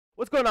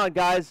What's going on,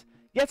 guys?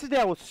 Yesterday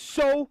I was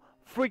so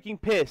freaking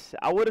pissed.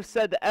 I would have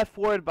said the F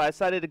word, but I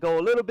decided to go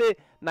a little bit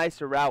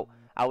nicer route.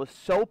 I was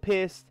so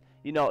pissed,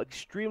 you know,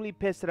 extremely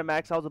pissed to the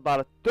max. I was about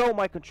to throw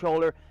my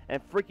controller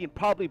and freaking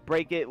probably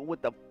break it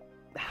with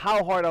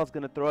how hard I was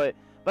going to throw it.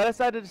 But I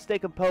decided to stay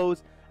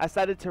composed. I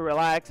decided to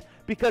relax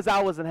because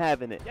I wasn't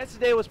having it.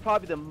 Yesterday was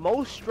probably the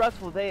most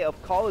stressful day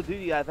of Call of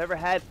Duty I've ever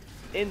had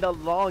in the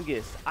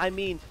longest. I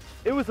mean,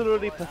 it was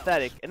literally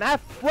pathetic. And I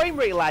have frame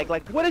rate lag.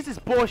 Like, what is this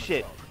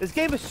bullshit? This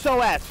game is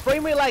so ass.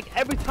 Frame rate lag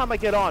every time I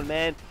get on,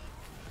 man.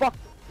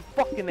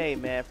 Fucking A,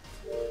 man.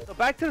 So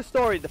back to the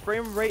story. The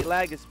frame rate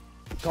lag is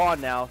gone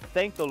now.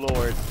 Thank the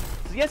Lord.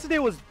 So yesterday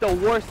was the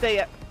worst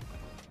day. I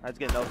was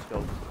getting no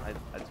scope. I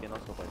was getting no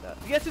scope like that.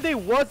 Yesterday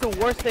was the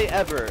worst day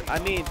ever. I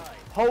mean,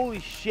 holy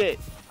shit.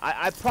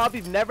 I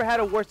probably never had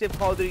a worse day of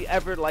Call of Duty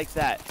ever like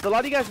that. So a lot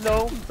of you guys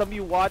know, some of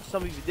you watched,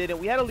 some of you didn't.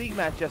 We had a league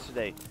match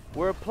yesterday.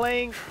 We were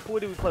playing, who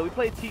did we play? We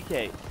played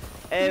TK.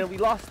 And we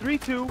lost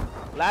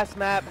 3-2. Last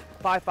map,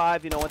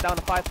 5-5, you know, went down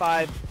to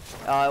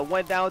 5-5.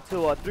 Went down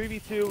to a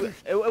 3v2.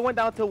 It went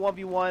down to a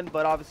 1v1,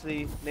 but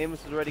obviously,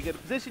 Nameless was already good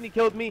in position. He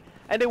killed me,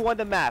 and they won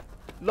the map.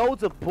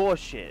 Loads of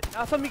bullshit.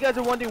 Now, some of you guys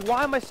are wondering,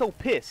 why am I so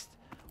pissed?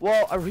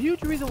 Well, a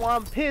huge reason why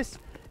I'm pissed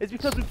is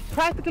because we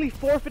practically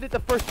forfeited the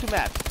first two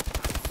maps.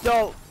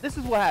 So this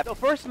is what happened.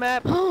 So first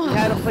map, we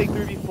had to play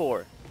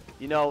 3v4.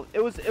 You know,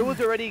 it was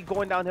already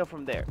going downhill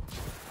from there.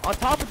 On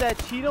top of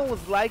that, Chino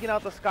was lagging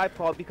out the Skype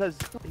call because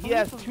he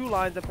has two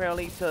lines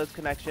apparently to his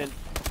connection.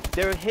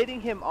 They're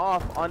hitting him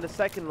off on the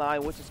second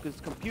line, which is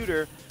his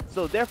computer.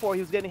 So therefore, he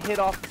was getting hit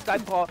off the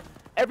Skype call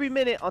every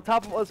minute on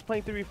top of us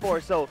playing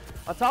 3v4. So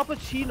on top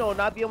of Chino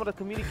not being able to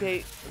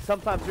communicate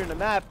sometimes during the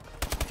map,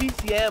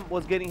 TCM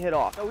was getting hit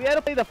off. So we had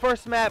to play the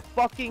first map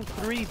fucking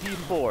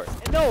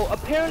 3v4. And no,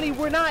 apparently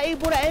we're not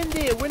able to end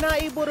it. We're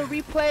not able to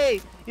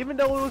replay, even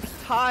though it was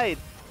tied.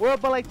 We're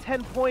up by like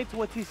 10 points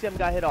when TCM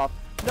got hit off.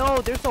 No,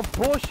 there's some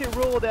bullshit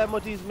rule that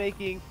MOG is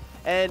making,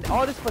 and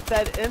all this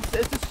pathetic.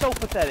 It's just so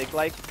pathetic.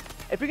 Like,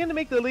 if you're gonna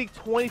make the league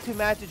 22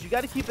 matches, you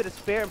got to keep it as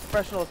fair and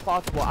professional as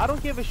possible. I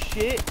don't give a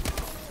shit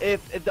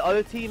if the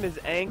other team is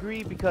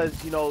angry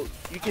because, you know,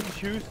 you can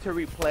choose to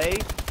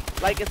replay.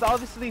 Like, it's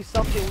obviously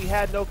something we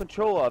had no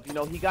control of. You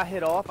know, he got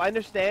hit off. I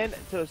understand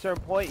to a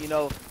certain point, you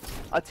know,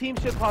 a team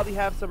should probably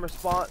have some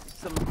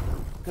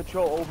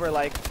control over,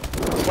 like,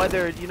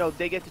 whether, you know,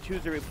 they get to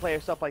choose a replay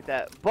or stuff like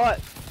that. But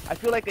I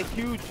feel like a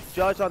huge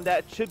judge on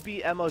that should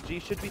be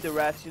MLG, should be the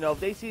refs. You know, if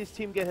they see his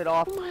team get hit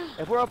off,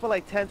 if we're up by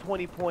like 10,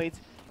 20 points,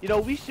 you know,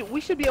 we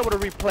should be able to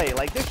replay.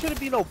 Like, there shouldn't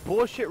be no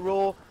bullshit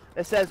rule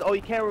that says, oh,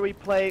 you can't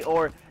replay,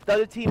 or the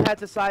other team has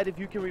to decide if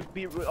you can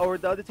or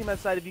the other team has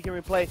to decide if you can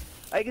replay.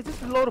 Like, it's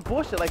just a load of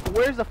bullshit. Like,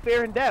 where's the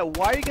fair in that?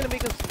 Why are you gonna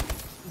make us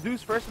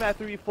lose first map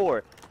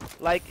 3v4?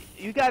 Like,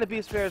 you gotta be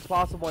as fair as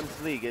possible in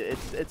this league.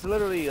 It's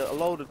literally a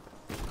load of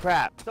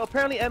crap. So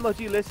apparently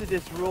MLG listed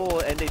this rule,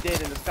 and they did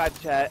in the Skype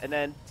chat, and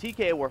then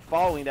TK were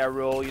following that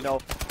rule. You know,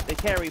 they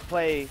can't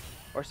replay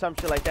or some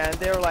shit like that, and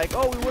they were like,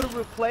 oh, we would have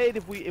replayed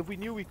if we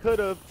knew we could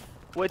have.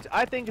 Which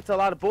I think it's a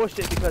lot of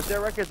bullshit because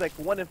their record's like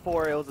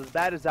 1-4. It was as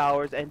bad as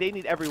ours, and they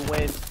need every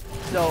win.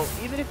 So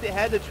even if they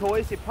had the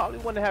choice, they probably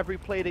wouldn't have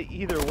replayed it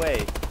either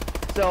way.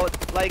 So,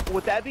 like,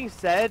 with that being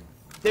said,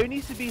 there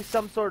needs to be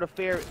some sort of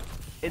fair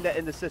in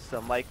the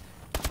system. Like,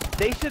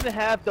 they shouldn't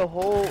have the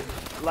whole,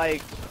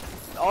 like,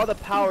 all the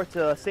power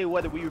to say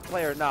whether we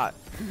replay or not.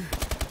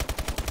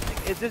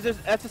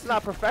 That's just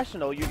not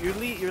professional.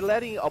 You're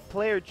letting a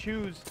player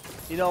choose,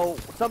 you know,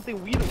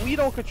 something we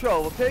don't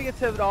control. If a player gets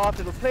hit off,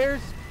 if a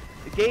player's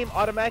game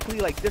automatically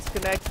like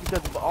disconnects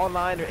because of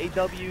online or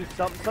AW,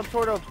 some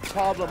sort of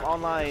problem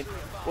online,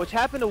 which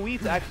happened to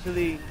Weeds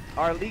actually,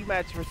 our league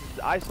match versus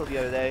ISO the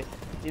other day.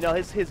 You know,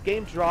 his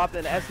game dropped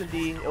in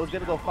S&D. It was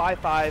gonna go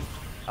 5-5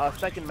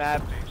 second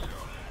map,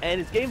 and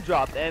his game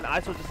dropped, and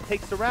ISO just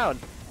takes the round,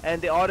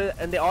 and they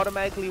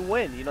automatically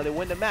win. You know, they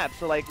win the map.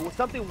 So like, with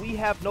something we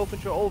have no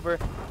control over,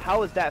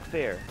 how is that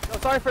fair? So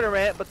sorry for the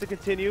rant, but to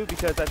continue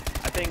because I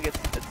think it's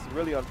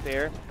really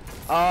unfair.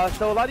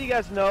 So a lot of you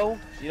guys know,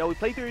 you know, we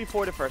played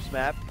 3v4 the first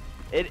map.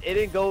 It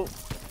didn't go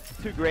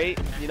too great.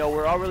 You know,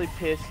 we're all really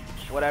pissed.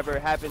 Whatever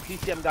happened,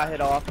 TCM got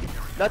hit off.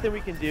 Nothing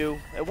we can do.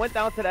 It went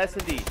down to the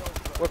S&D.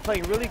 We're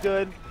playing really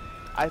good.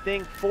 I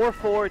think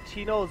 4-4.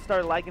 Chino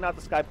started liking out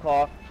the Skype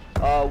call.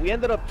 We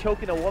ended up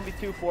choking a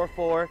 1v2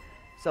 4-4.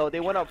 So they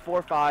went up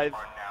 4-5.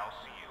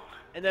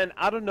 And then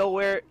out of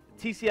nowhere,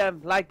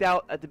 TCM lagged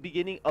out at the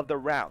beginning of the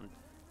round.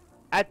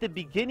 At the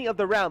beginning of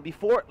the round,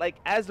 before, like,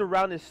 as the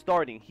round is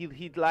starting,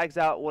 he lags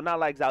out. Well, not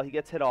lags out, he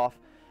gets hit off.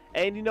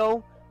 And, you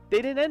know,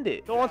 they didn't end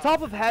it. So on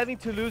top of having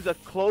to lose a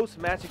close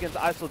match against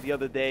ISO the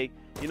other day,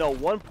 you know,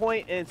 1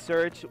 point in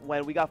Search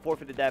when we got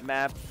forfeited that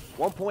map,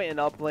 1 point in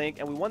Uplink,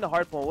 and we won the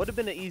hard point. Would have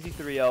been an easy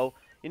 3-0.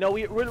 You know,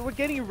 we're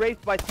getting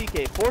raped by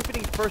TK,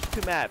 forfeiting first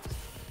two maps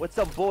with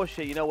some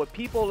bullshit, you know, with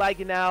people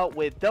lagging out,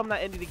 with them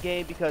not ending the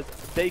game because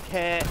they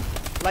can't.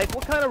 Like,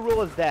 what kind of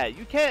rule is that?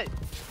 You can't.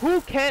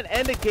 Who can't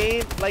end a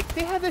game? Like,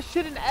 they have this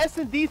shit in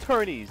S&D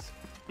tourneys.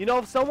 You know,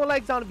 if someone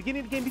lags out at the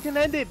beginning of the game, you can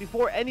end it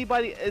before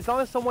anybody. As long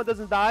as someone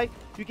doesn't die,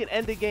 you can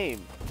end the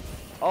game.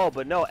 Oh,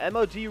 but no,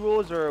 MLG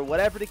rules or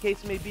whatever the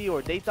case may be,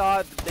 or they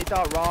thought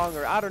wrong,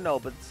 or I don't know,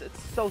 but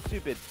it's so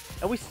stupid.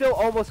 And we still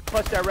almost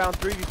clutched that round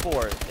 3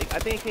 before. I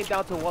think it came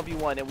down to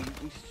 1v1, and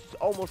we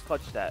almost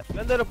clutched that. We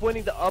ended up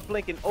winning the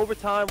uplink in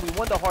overtime. We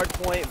won the hard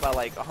point by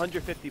like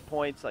 150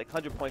 points, like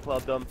 100 point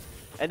clubbed them.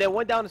 And then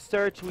went down to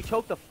search. We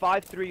choked a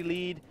 5-3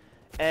 lead.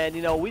 And,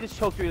 you know, we just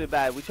choked really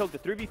bad. We choked a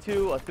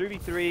 3v2, a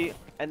 3v3,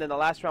 and then the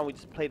last round we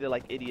just played it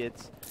like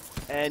idiots.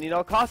 And, you know,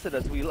 it costed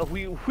us.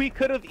 We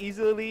could have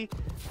easily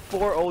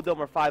 4-0'd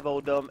them or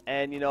 5-0'd them.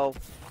 And, you know,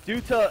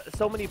 due to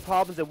so many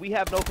problems that we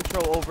have no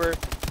control over,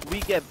 we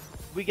get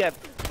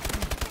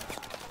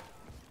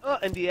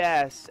in the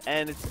ass.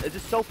 And it's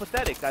just so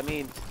pathetic. I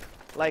mean,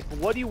 like,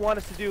 what do you want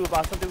us to do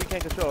about something we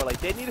can't control? Like,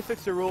 they need to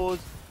fix the rules,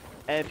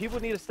 and people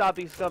need to stop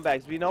being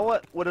scumbags. But you know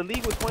what? With a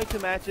league with 22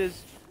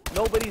 matches,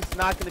 nobody's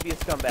not going to be a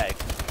scumbag.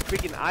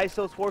 Freaking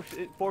ISO's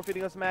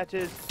forfeiting us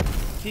matches.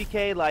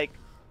 TK, like,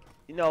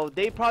 you know,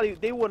 they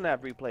wouldn't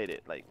have replayed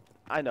it. Like,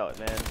 I know it,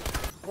 man.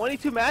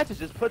 22 matches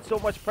just put so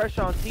much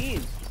pressure on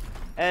teams.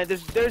 And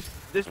there's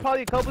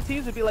probably a couple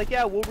teams that be like,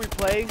 yeah, we'll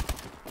replay.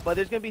 But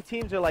there's going to be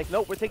teams that are like,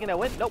 nope, we're taking that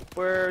win. Nope,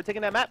 we're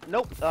taking that map.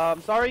 Nope,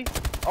 sorry.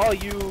 Oh,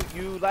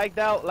 you lagged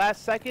out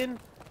last second.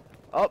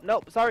 Oh,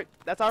 nope, sorry.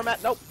 That's our map.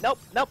 Nope, nope,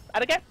 nope.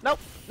 Out again. Nope,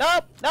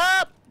 nope,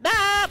 nope.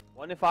 Nah!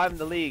 1-5 in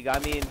the league. I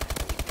mean,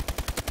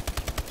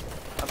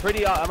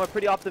 I'm a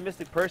pretty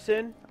optimistic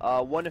person.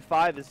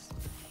 1-5 is,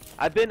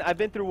 I've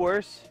been through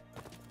worse,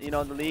 you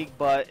know, in the league,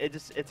 but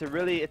it's a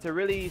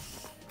really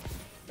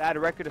bad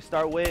record to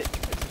start with.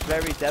 It's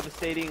very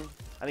devastating.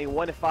 I mean,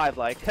 1-5,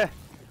 like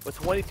with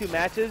 22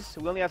 matches,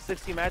 we only have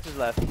 16 matches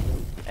left,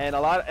 and a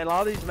lot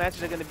of these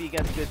matches are going to be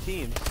against good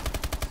teams.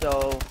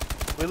 So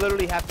we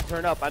literally have to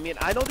turn up. I mean,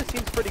 I know this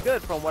team's pretty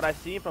good from what I've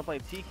seen from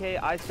playing TK,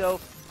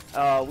 ISO.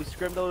 We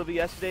scrimmed a little bit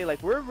yesterday.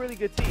 Like, we're a really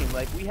good team.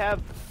 Like,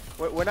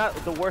 we're not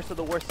the worst of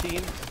the worst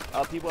teams.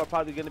 People are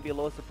probably going to be a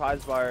little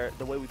surprised by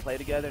the way we play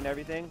together and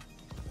everything.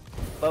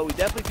 But we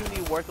definitely do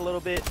need to work a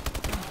little bit,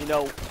 you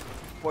know,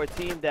 for a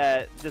team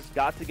that just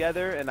got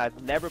together. And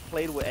I've never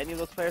played with any of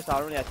those players, so I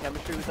don't really have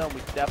chemistry with them.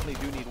 We definitely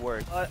do need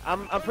work.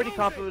 I'm pretty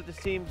confident with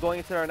this team going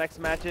into our next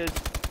matches.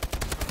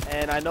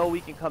 And I know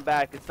we can come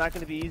back. It's not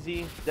going to be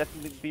easy. It's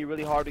definitely be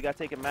really hard. We got to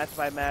take it match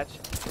by match,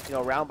 you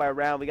know, round by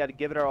round. We got to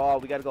give it our all.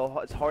 We got to go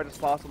as hard as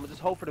possible. Just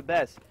hope for the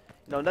best.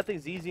 You know,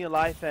 nothing's easy in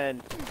life,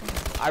 and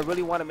I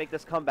really want to make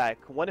this comeback.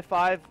 1-5.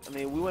 I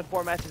mean, we won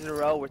 4 matches in a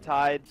row. We're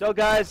tied. So,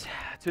 guys,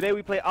 today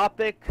we play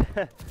Optic.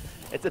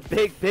 It's a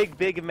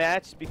big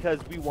match because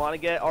we want to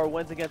get our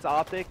wins against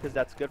Optic because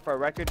that's good for our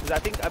record.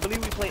 Because I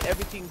believe we play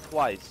every team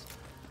twice.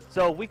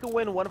 So if we can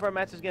win one of our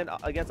matches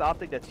against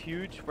Optic, that's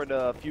huge for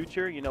the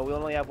future. You know, we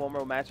only have one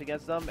more match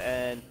against them,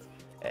 and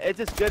it's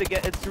just good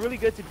again. It's really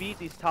good to beat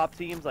these top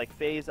teams like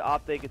FaZe,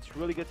 Optic. It's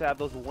really good to have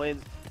those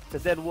wins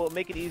because then we'll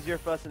make it easier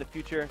for us in the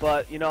future.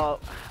 But you know,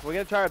 we're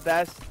gonna try our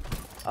best.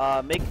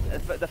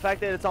 The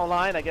fact that it's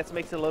online, I guess,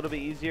 makes it a little bit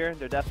easier.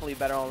 They're definitely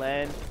better on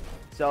LAN,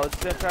 so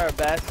it's gonna try our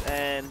best,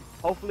 and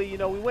hopefully, you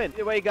know, we win.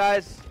 Anyway,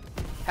 guys.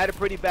 Had a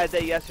pretty bad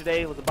day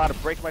yesterday. Was about to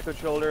break my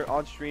controller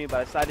on stream, but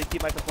I decided to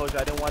keep my composure.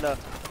 I didn't want to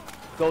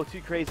go too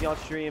crazy on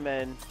stream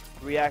and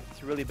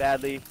react really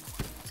badly.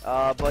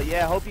 But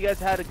yeah, I hope you guys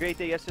had a great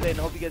day yesterday, and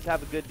I hope you guys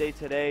have a good day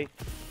today.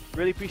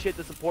 Really appreciate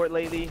the support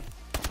lately,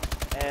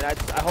 and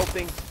I hope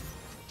things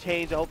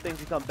change. I hope things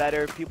become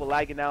better. People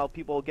lagging out,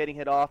 people getting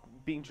hit off,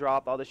 being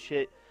dropped, all this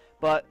shit.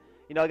 But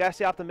you know, I gotta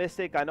stay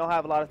optimistic. I know I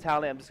have a lot of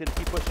talent. I'm just gonna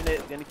keep pushing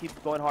it. Gonna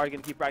keep going hard.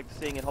 Gonna keep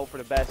practicing and hope for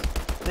the best.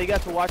 Thank you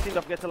guys for watching.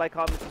 Don't forget to like,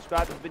 comment,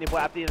 subscribe. This has been your boy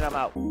Apathy, and I'm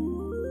out.